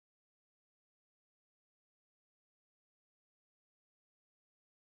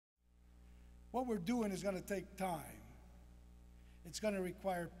What we're doing is going to take time. It's going to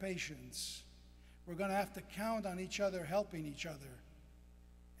require patience. We're going to have to count on each other, helping each other.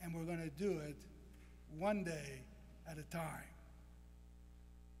 And we're going to do it one day at a time.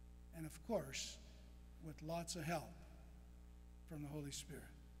 And of course, with lots of help from the Holy Spirit.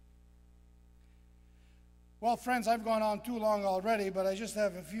 Well, friends, I've gone on too long already, but I just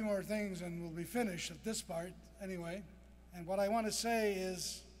have a few more things and we'll be finished at this part anyway. And what I want to say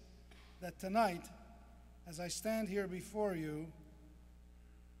is that tonight, as I stand here before you,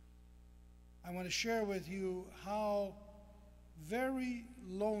 I want to share with you how very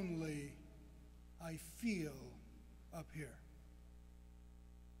lonely I feel up here.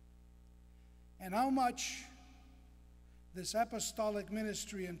 And how much this apostolic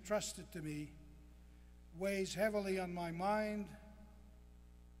ministry entrusted to me weighs heavily on my mind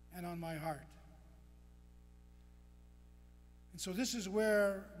and on my heart. And so this is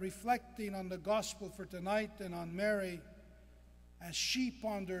where, reflecting on the gospel for tonight and on Mary, as she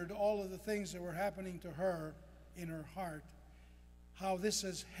pondered all of the things that were happening to her in her heart, how this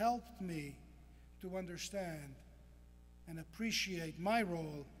has helped me to understand and appreciate my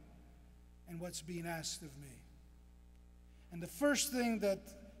role and what's being asked of me. And the first thing that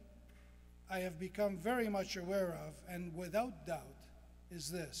I have become very much aware of, and without doubt, is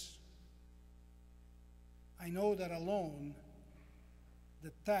this. I know that alone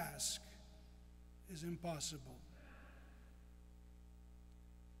the task is impossible.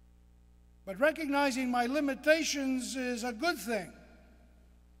 But recognizing my limitations is a good thing,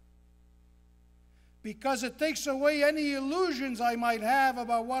 because it takes away any illusions I might have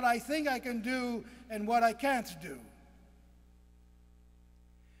about what I think I can do and what I can't do.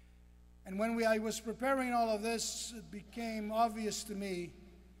 And when I was preparing all of this, it became obvious to me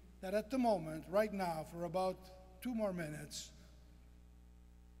that at the moment, right now, for about 2 more minutes,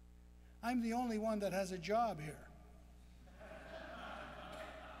 I'm the only one that has a job here.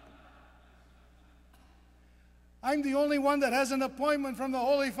 I'm the only one that has an appointment from the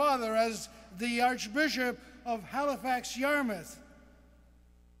Holy Father as the Archbishop of Halifax-Yarmouth.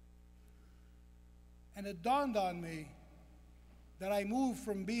 And it dawned on me that I moved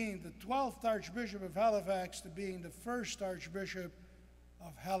from being the 12th Archbishop of Halifax to being the first Archbishop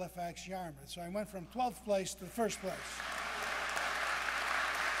of Halifax-Yarmouth. So I went from 12th place to the first place.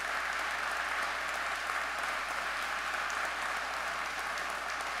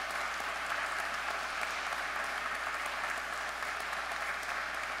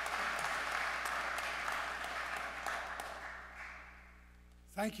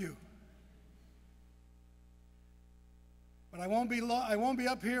 Thank you. But I won't be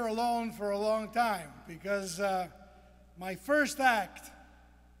up here alone for a long time, because my first act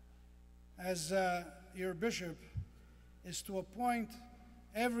as your bishop is to appoint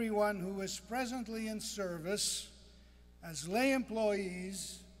everyone who is presently in service as lay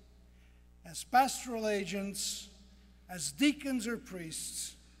employees, as pastoral agents, as deacons or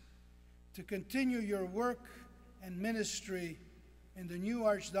priests, to continue your work and ministry in the new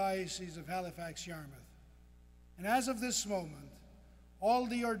Archdiocese of Halifax-Yarmouth. And as of this moment, all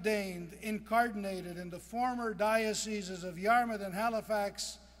the ordained incarnated in the former dioceses of Yarmouth and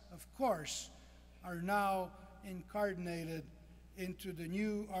Halifax, of course, are now incarnated into the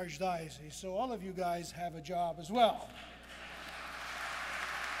new Archdiocese. So all of you guys have a job as well.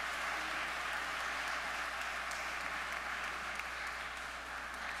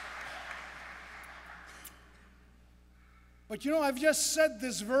 But you know, I've just said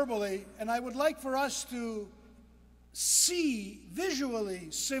this verbally, and I would like for us to see visually,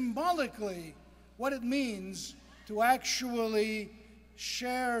 symbolically, what it means to actually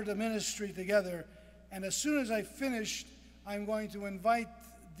share the ministry together. And as soon as I've finished, I'm going to invite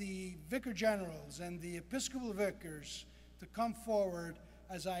the vicar generals and the episcopal vicars to come forward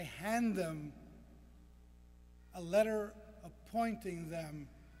as I hand them a letter appointing them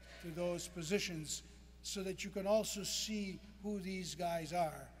to those positions, so that you can also see who these guys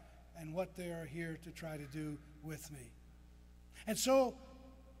are and what they are here to try to do with me. And so,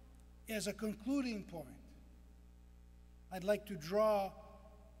 as a concluding point, I'd like to draw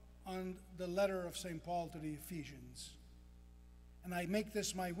on the letter of St. Paul to the Ephesians. And I make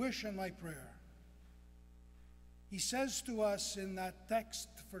this my wish and my prayer. He says to us in that text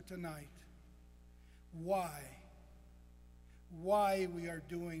for tonight, why we are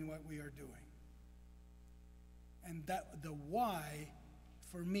doing what we are doing. And that the why,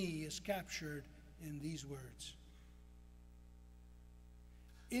 for me, is captured in these words.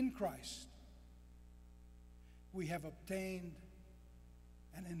 In Christ, we have obtained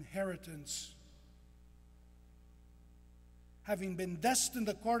an inheritance having been destined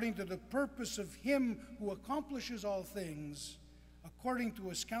according to the purpose of him who accomplishes all things, according to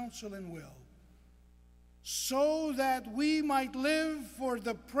his counsel and will, so that we might live for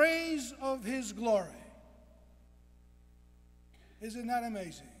the praise of his glory. Isn't that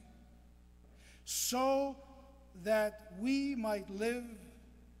amazing? So that we might live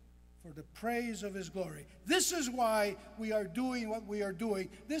for the praise of his glory. This is why we are doing what we are doing.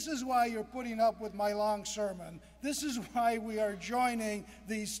 This is why you're putting up with my long sermon. This is why we are joining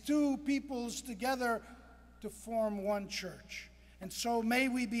these two peoples together to form one church. And so may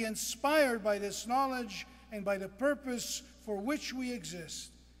we be inspired by this knowledge and by the purpose for which we exist.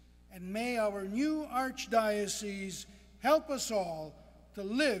 And may our new Archdiocese help us all to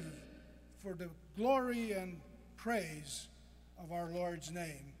live for the glory and praise of our Lord's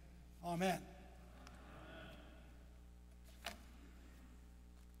name. Amen.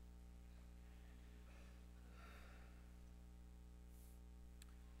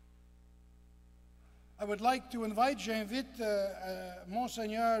 I would like to invite, j'invite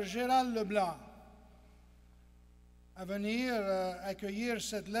Monseigneur Gérald Leblanc à venir accueillir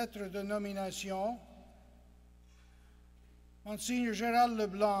cette lettre de nomination. Monsignor Gérald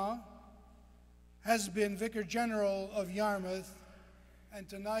Leblanc has been Vicar General of Yarmouth, and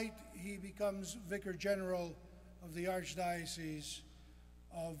tonight he becomes Vicar General of the Archdiocese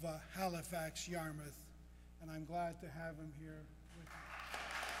of Halifax-Yarmouth, and I'm glad to have him here with me.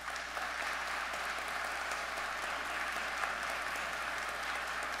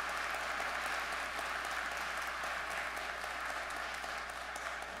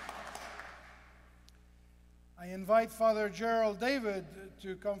 I invite Father Gerald David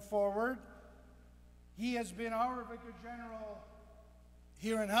to come forward. He has been our Vicar General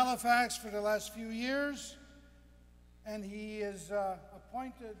here in Halifax for the last few years, and he is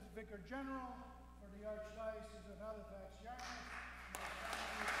appointed Vicar General for the Archdiocese of Halifax-Yarmouth.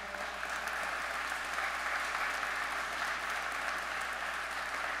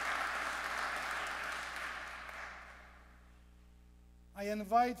 I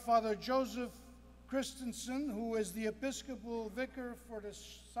invite Father Joseph Christensen, who is the Episcopal Vicar for the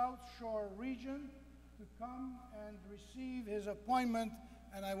South Shore region, to come and receive his appointment,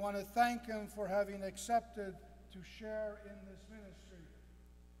 and I want to thank him for having accepted to share in this ministry.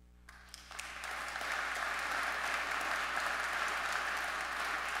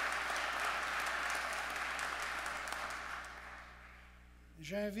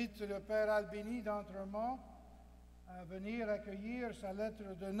 J'invite le Père Albini d'Entremont à venir accueillir sa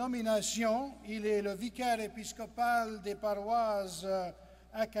lettre de nomination. Il est le vicaire épiscopal des paroisses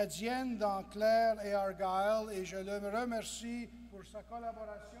acadiennes d'Enclair et Argyle, et je le remercie pour sa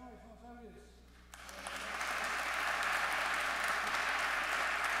collaboration et son service.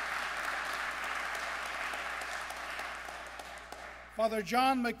 Father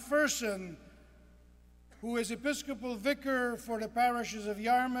John McPherson, who is Episcopal Vicar for the parishes of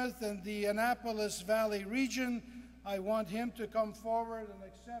Yarmouth and the Annapolis Valley region, I want him to come forward and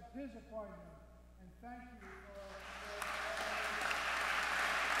accept his appointment. And thank you for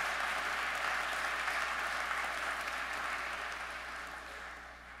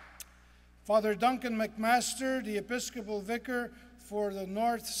Father Duncan McMaster, the Episcopal Vicar for the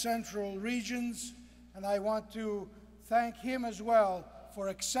North Central regions, and I want to thank him as well for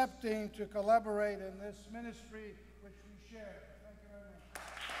accepting to collaborate in this ministry which we share. Thank you very much.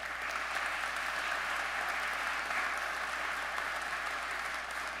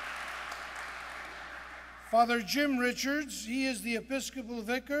 Father Jim Richards, he is the Episcopal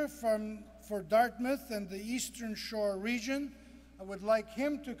Vicar for Dartmouth and the Eastern Shore region. I would like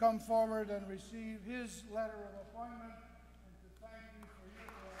him to come forward and receive his letter of appointment and to thank you for your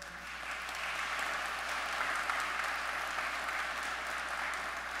work.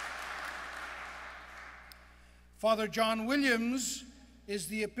 Father John Williams is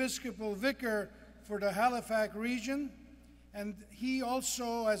the Episcopal Vicar for the Halifax region, and he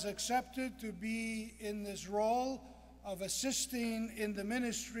also has accepted to be in this role of assisting in the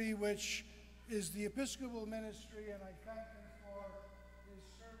ministry, which is the Episcopal ministry, and I thank him for his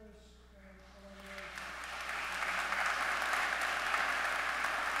service and collaboration.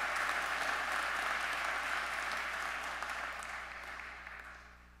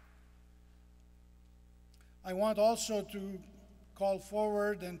 I want also to call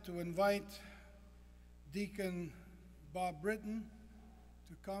forward and to invite Deacon Bob Britton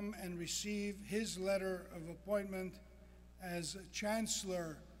to come and receive his letter of appointment as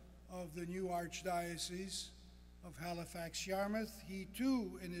Chancellor of the new Archdiocese of Halifax-Yarmouth. He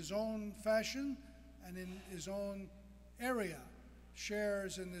too, in his own fashion and in his own area,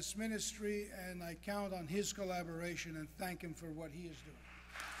 shares in this ministry, and I count on his collaboration and thank him for what he is doing.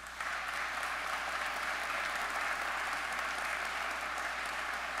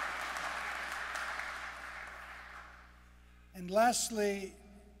 And lastly,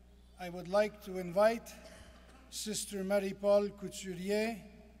 I would like to invite Sister Marie-Paul Couturier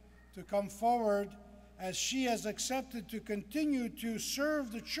to come forward, as she has accepted to continue to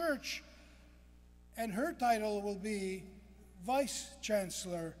serve the church, and her title will be Vice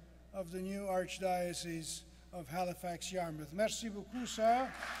Chancellor of the new Archdiocese of Halifax-Yarmouth. Merci beaucoup, sœur,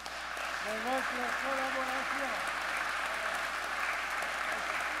 de votre collaboration.